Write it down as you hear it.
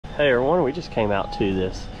Hey everyone, we just came out to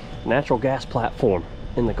this natural gas platform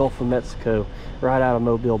in the Gulf of Mexico, right out of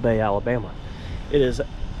Mobile Bay, Alabama. It is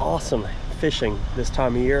awesome fishing this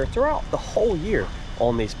time of year, throughout the whole year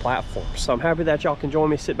on these platforms. So I'm happy that y'all can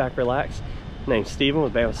join me, sit back, relax. My name's Steven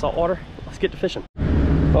with Bama Saltwater. Let's get to fishing.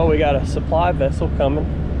 Well, we got a supply vessel coming.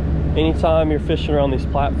 Anytime you're fishing around these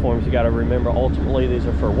platforms, you got to remember ultimately these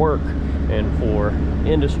are for work and for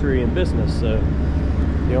industry and business. So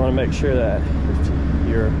you want to make sure that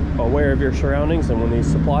you're aware of your surroundings, and when these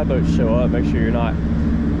supply boats show up, make sure you're not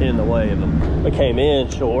in the way of them. We came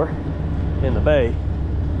inshore in the bay.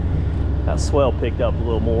 That swell picked up a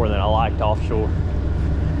little more than I liked offshore.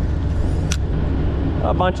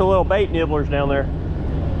 A bunch of little bait nibblers down there.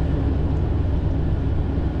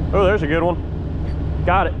 Oh, there's a good one.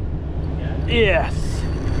 Got it. Yes.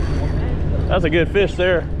 That's a good fish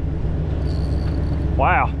there.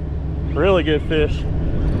 Wow. Really good fish.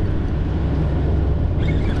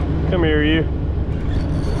 Come here, you.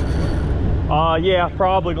 Yeah,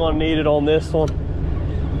 probably gonna need it on this one.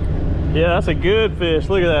 Yeah, that's a good fish.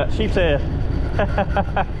 Look at that, sheep's head.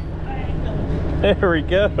 There we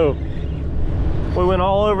go. We went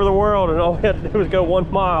all over the world and all we had to do was go 1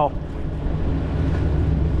 mile.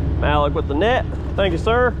 Malik with the net. Thank you,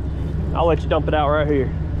 sir. I'll let you dump it out right here.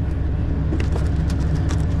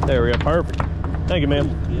 There we go, perfect. Thank you, ma'am.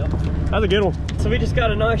 Yep. That's a good one. So we just got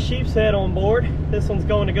a nice sheep's head on board. This one's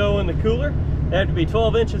going to go in the cooler. They have to be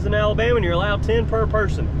 12 inches in Alabama, and you're allowed 10 per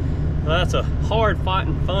person. So that's a hard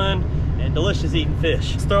fighting, fun, and delicious eating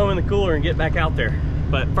fish. Let's throw them in the cooler and get back out there.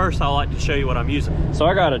 But first, I like to show you what I'm using. So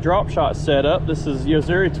I got a drop shot set up. This is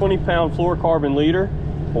Yozuri 20-pound fluorocarbon leader,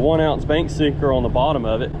 a 1-ounce bank sinker on the bottom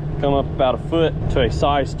of it. Come up about a foot to a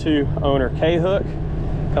size 2 owner K-hook.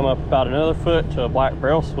 Come up about another foot to a black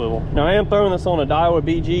barrel swivel. Now I am throwing this on a Daiwa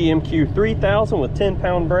BG MQ 3000 with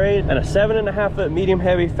 10-pound braid and a 7.5 foot medium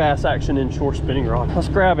heavy fast action inshore spinning rod. Let's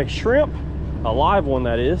grab a shrimp, a live one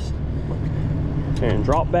that is, and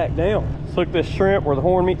drop back down. Let's hook this shrimp where the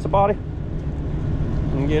horn meets the body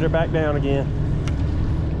and get her back down again.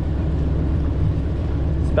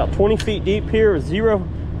 It's about 20 feet deep here with 0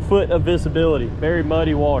 foot of visibility. Very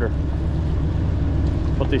muddy water,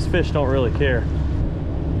 but these fish don't really care.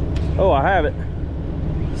 Oh, I have it.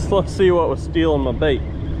 So let's see what was stealing my bait.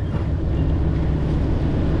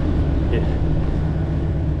 Yeah,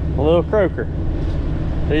 a little croaker.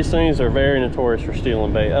 These things are very notorious for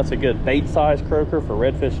stealing bait. That's a good bait size croaker for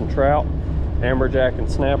redfish and trout, amberjack and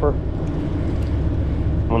snapper.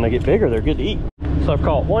 When they get bigger, they're good to eat. So I've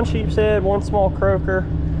caught 1 sheep's head, 1 small croaker,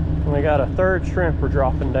 and we got a 3rd shrimp we're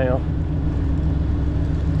dropping down.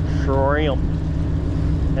 Shrimp.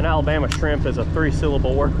 In Alabama, shrimp is a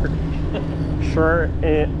 3-syllable word. Shrimp.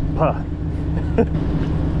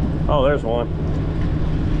 Oh, there's one.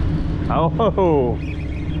 Oh,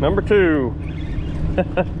 number 2.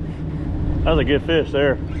 That's a good fish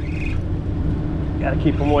there. Gotta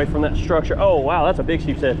keep them away from that structure. Oh, wow, that's a big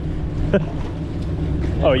sheep's head.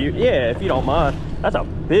 Oh, yeah, if you don't mind. That's a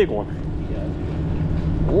big one.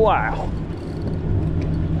 Wow.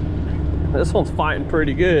 This one's fighting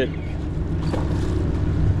pretty good.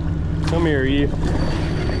 Come here, you.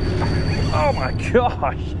 Oh my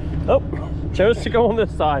gosh. Oh, chose to go on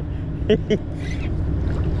this side.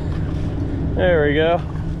 There we go.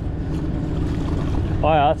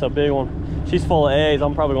 Wow, that's a big one. She's full of eggs.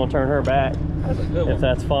 I'm probably gonna turn her back. That's a good one. If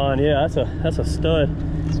that's fine. Yeah, that's a stud.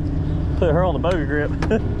 Put her on the bogey grip.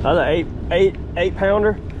 That's an 8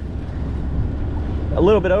 pounder. A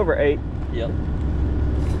little bit over 8. Yep.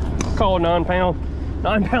 Call it 9 pound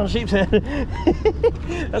sheep's head.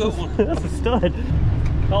 That's a stud.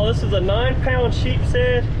 Oh, this is a 9-pound sheep's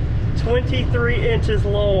head, 23 inches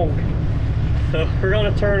long. So we're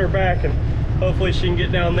gonna turn her back and hopefully she can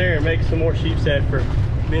get down there and make some more sheep's head for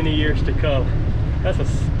many years to come. That's a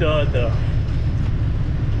stud though.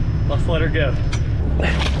 Let's let her go.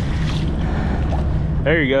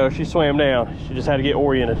 There you go, she swam down. She just had to get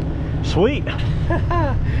oriented. Sweet.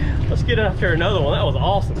 Let's get after another one. That was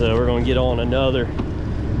awesome. So we're gonna get on another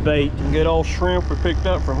bait. Good old shrimp we picked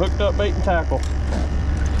up from Hooked Up Bait and Tackle.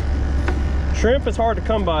 Shrimp is hard to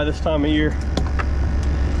come by this time of year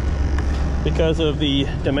because of the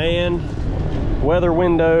demand, weather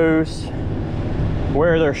windows,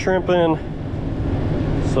 where they're shrimping.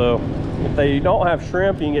 So if they don't have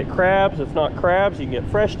shrimp, you can get crabs. If not crabs, you can get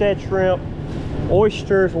fresh dead shrimp.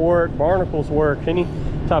 Oysters work, barnacles work, any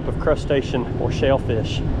type of crustacean or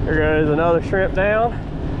shellfish. Here goes another shrimp down.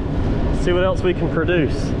 Let's see what else we can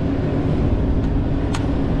produce.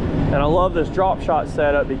 And I love this drop shot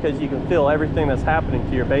setup because you can feel everything that's happening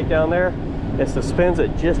to your bait down there. It suspends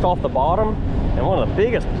it just off the bottom And one of the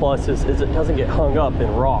biggest pluses is it doesn't get hung up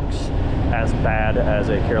in rocks as bad as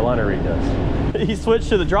a Carolina rig does. He switched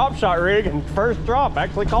to the drop shot rig and first drop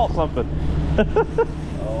actually caught something.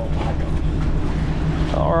 Oh my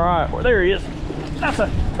God. All right, well, there he is.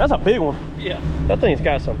 That's a big one. Yeah. That thing's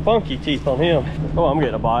got some funky teeth on him. Oh, I'm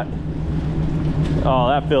getting a bite. Oh,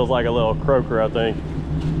 that feels like a little croaker, I think.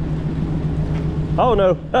 Oh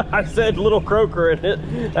no, I said little croaker in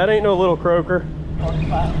it. That ain't no little croaker.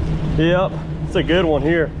 45. Yep, it's a good one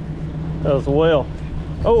here as well.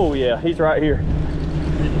 Oh yeah, he's right here.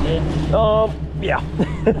 Yeah.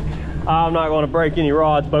 I'm not going to break any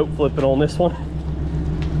rods boat flipping on this one.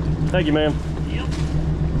 Thank you, ma'am. Yep.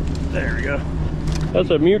 There we go. That's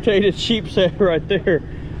a mutated sheep's head right there.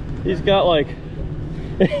 He's got like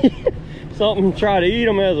something try to eat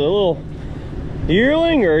him as a little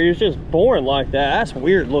yearling, or he's just born like that. That's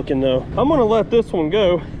weird looking though. I'm gonna let this one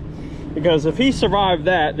go because if he survived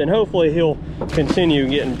that, then hopefully he'll continue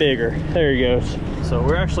getting bigger. There he goes. So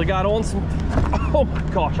we actually got on some, oh my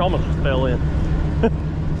gosh, I almost just fell in.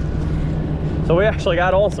 So we actually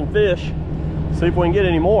got on some fish. See if we can get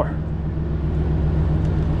any more.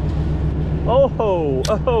 Oh,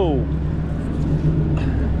 oh.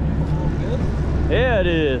 Yeah, it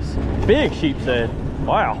is. Big sheep's head.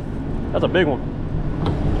 Wow, that's a big one.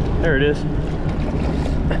 There it is.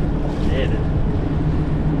 Yeah, it is.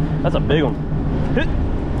 That's a big one.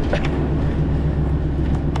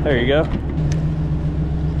 There you go.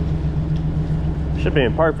 Should be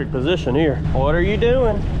in perfect position here. What are you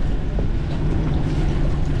doing?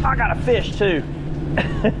 I got a fish too.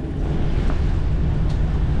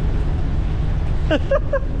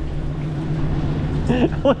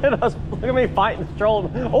 Look at me fighting the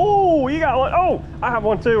trolling. Oh, you got one. Oh, I have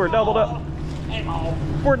one too. We're doubled up.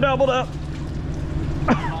 We're doubled up.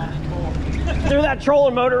 Do that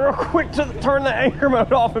trolling motor real quick to turn the anchor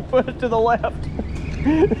mode off and put it to the left.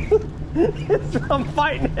 I'm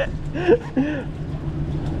fighting it.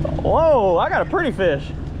 Whoa, I got a pretty fish.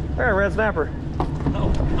 There, a red snapper.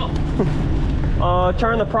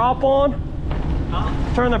 Turn the prop on.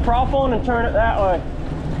 Turn the prop on and turn it that way.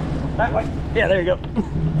 That way. Yeah, there you go.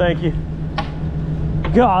 Thank you.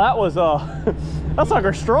 God, that was that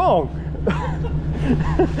sucker's strong. I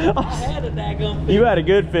had a daggum fish. You had a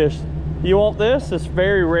good fish. You want this? This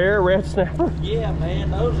very rare red snapper? Yeah,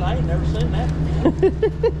 man, those I ain't never seen that.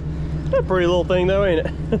 That's a pretty little thing though, ain't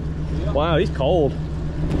it? Yep. Wow, he's cold.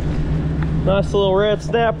 Nice little red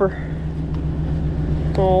snapper.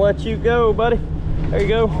 I'm gonna let you go, buddy. There you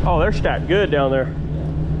go. Oh, they're stacked good down there.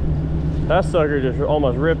 That sucker just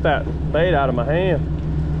almost ripped that bait out of my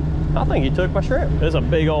hand. I think he took my shrimp. There's a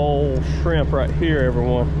big old shrimp right here,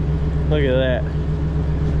 everyone. Look at that.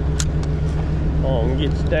 Oh,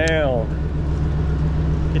 get you down.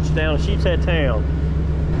 Get you down to Sheep's Head Town.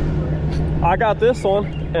 I got this one,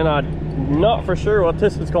 and I'm not for sure what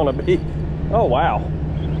this is gonna be. Oh, wow.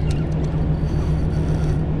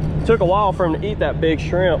 Took a while for him to eat that big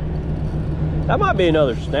shrimp. That might be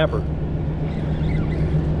another snapper.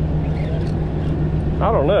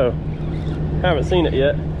 I don't know. Haven't seen it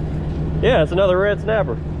yet. Yeah, it's another red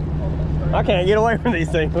snapper. I can't get away from these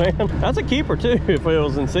things, man. That's a keeper too, if it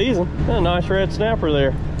was in season. A nice red snapper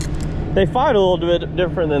there. They fight a little bit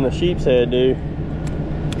different than the sheep's head do.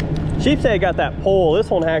 Sheep's head got that pull. This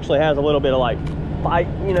one actually has a little bit of like fight,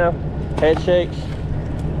 you know, head shakes.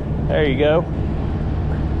 There you go.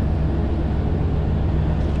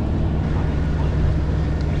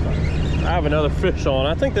 I have another fish on.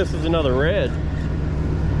 I think this is another red.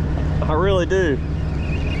 I really do.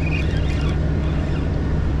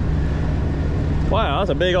 Wow, that's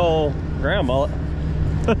a big old ground mullet.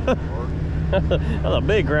 That's a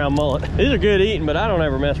big ground mullet. These are good eating, but I don't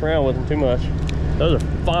ever mess around with them too much. Those are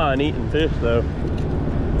fine eating fish though.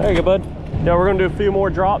 There you go, bud. Yeah, we're gonna do a few more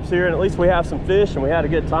drops here, and at least we have some fish and we had a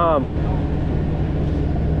good time.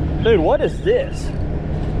 Dude, what is this?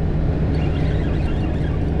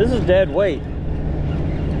 This is dead weight.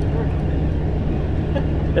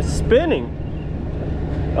 It's spinning.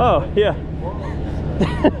 Oh, yeah.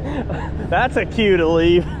 That's a cue to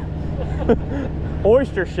leave.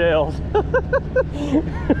 Oyster shells.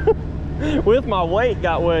 With my weight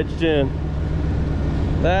got wedged in.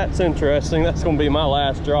 That's interesting. That's gonna be my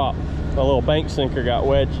last drop. My little bank sinker got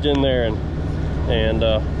wedged in there and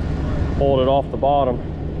pulled it off the bottom.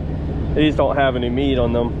 These don't have any meat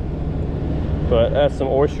on them, but that's some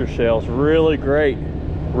oyster shells. Really great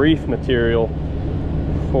reef material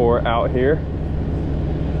for out here.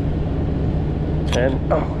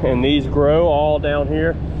 And these grow all down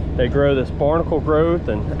here. They grow this barnacle growth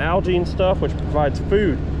and algae and stuff, which provides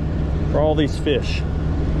food for all these fish.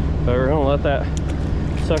 So we're gonna let that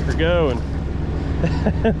sucker go and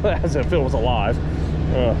as if it was alive.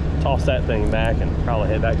 Toss that thing back and probably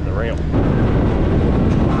head back to the ramp.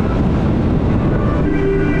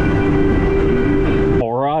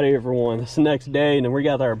 Alrighty everyone, this is the next day, and then we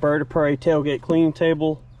got our bird of prey tailgate cleaning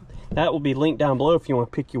table. That will be linked down below if you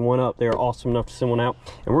want to pick you one up. They're awesome enough to send one out.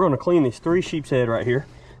 And we're going to clean these 3 sheep's head right here.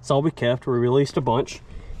 It's all we kept. We released a bunch.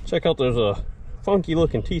 Check out those funky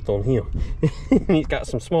looking teeth on him. He's got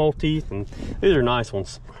some small teeth, and these are nice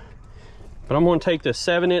ones. But I'm going to take the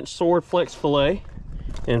 7-inch sword flex fillet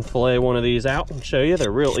and fillet one of these out and show you. They're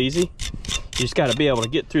real easy. You just got to be able to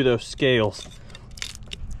get through those scales.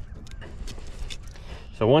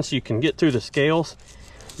 So once you can get through the scales,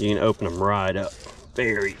 you can open them right up.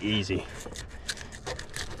 Very easy.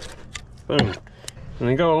 Boom. And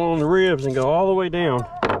then go along the ribs and go all the way down,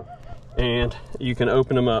 and you can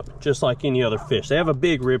open them up just like any other fish. They have a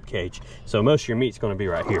big rib cage, so most of your meat's going to be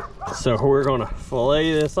right here. So we're going to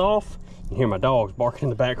fillet this off. You can hear my dogs barking in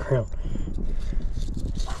the background.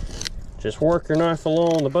 Just work your knife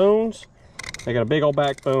along the bones. They got a big old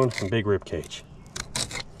backbone and big rib cage.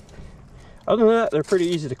 Other than that, they're pretty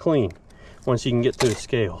easy to clean once you can get through the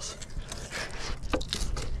scales.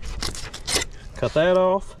 Cut that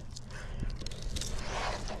off.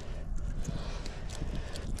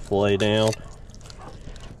 Fillet down.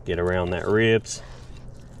 Get around that ribs,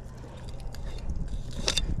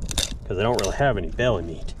 because they don't really have any belly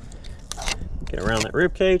meat. Get around that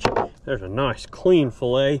rib cage. There's a nice clean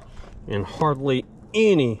fillet and hardly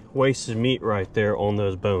any wasted meat right there on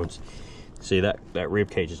those bones. See, that rib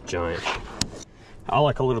cage is giant. I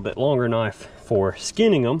like a little bit longer knife for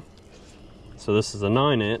skinning them. So this is a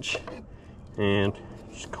 9-inch. And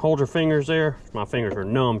just hold your fingers there. My fingers are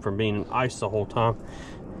numb from being in ice the whole time.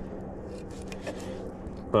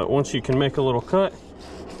 But once you can make a little cut,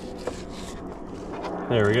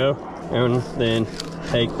 there we go. And then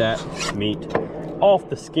take that meat off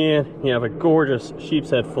the skin. You have a gorgeous sheep's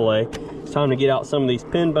head fillet. It's time to get out some of these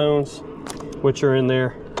pin bones, which are in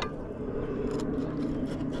there.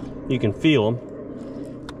 You can feel them.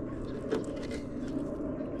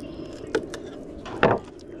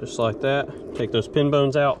 Just like that. Take those pin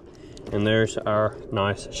bones out, and there's our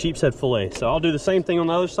nice sheep's head fillet. So I'll do the same thing on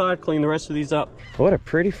the other side, clean the rest of these up. What a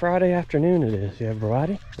pretty Friday afternoon it is,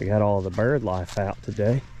 everybody. We got all the bird life out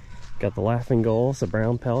today. Got the laughing gulls, the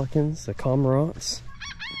brown pelicans, the cormorants.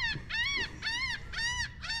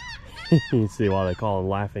 You can see why they call them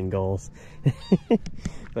laughing gulls.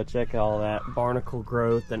 But check out all that barnacle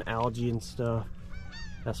growth and algae and stuff.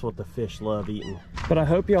 That's what the fish love eating. But I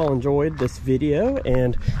hope y'all enjoyed this video,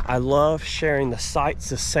 and I love sharing the sights,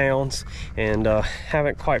 the sounds, and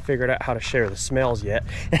haven't quite figured out how to share the smells yet.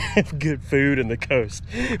 Good food and the coast.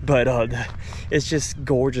 But it's just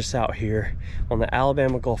gorgeous out here on the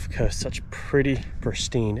Alabama Gulf Coast. Such a pretty,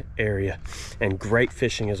 pristine area, and great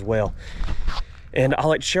fishing as well. And I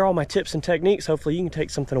like to share all my tips and techniques. Hopefully you can take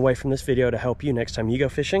something away from this video to help you next time you go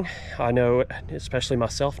fishing. I know, especially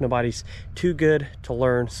myself, nobody's too good to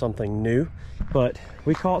learn something new. But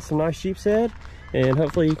we caught some nice sheep's head, and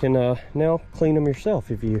hopefully you can now clean them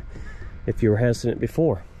yourself if you were hesitant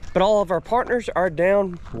before. But all of our partners are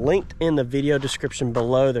down, linked in the video description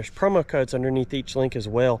below. There's promo codes underneath each link as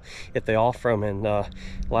well if they offer them, and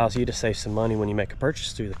allows you to save some money when you make a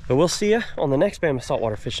purchase through them. But we'll see you on the next Bama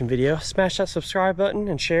saltwater fishing video. Smash that subscribe button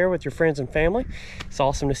and share with your friends and family. It's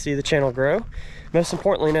awesome to see the channel grow. Most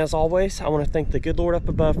importantly, and as always, I want to thank the good Lord up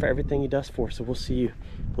above for everything he does for us. So we'll see you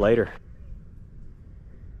later.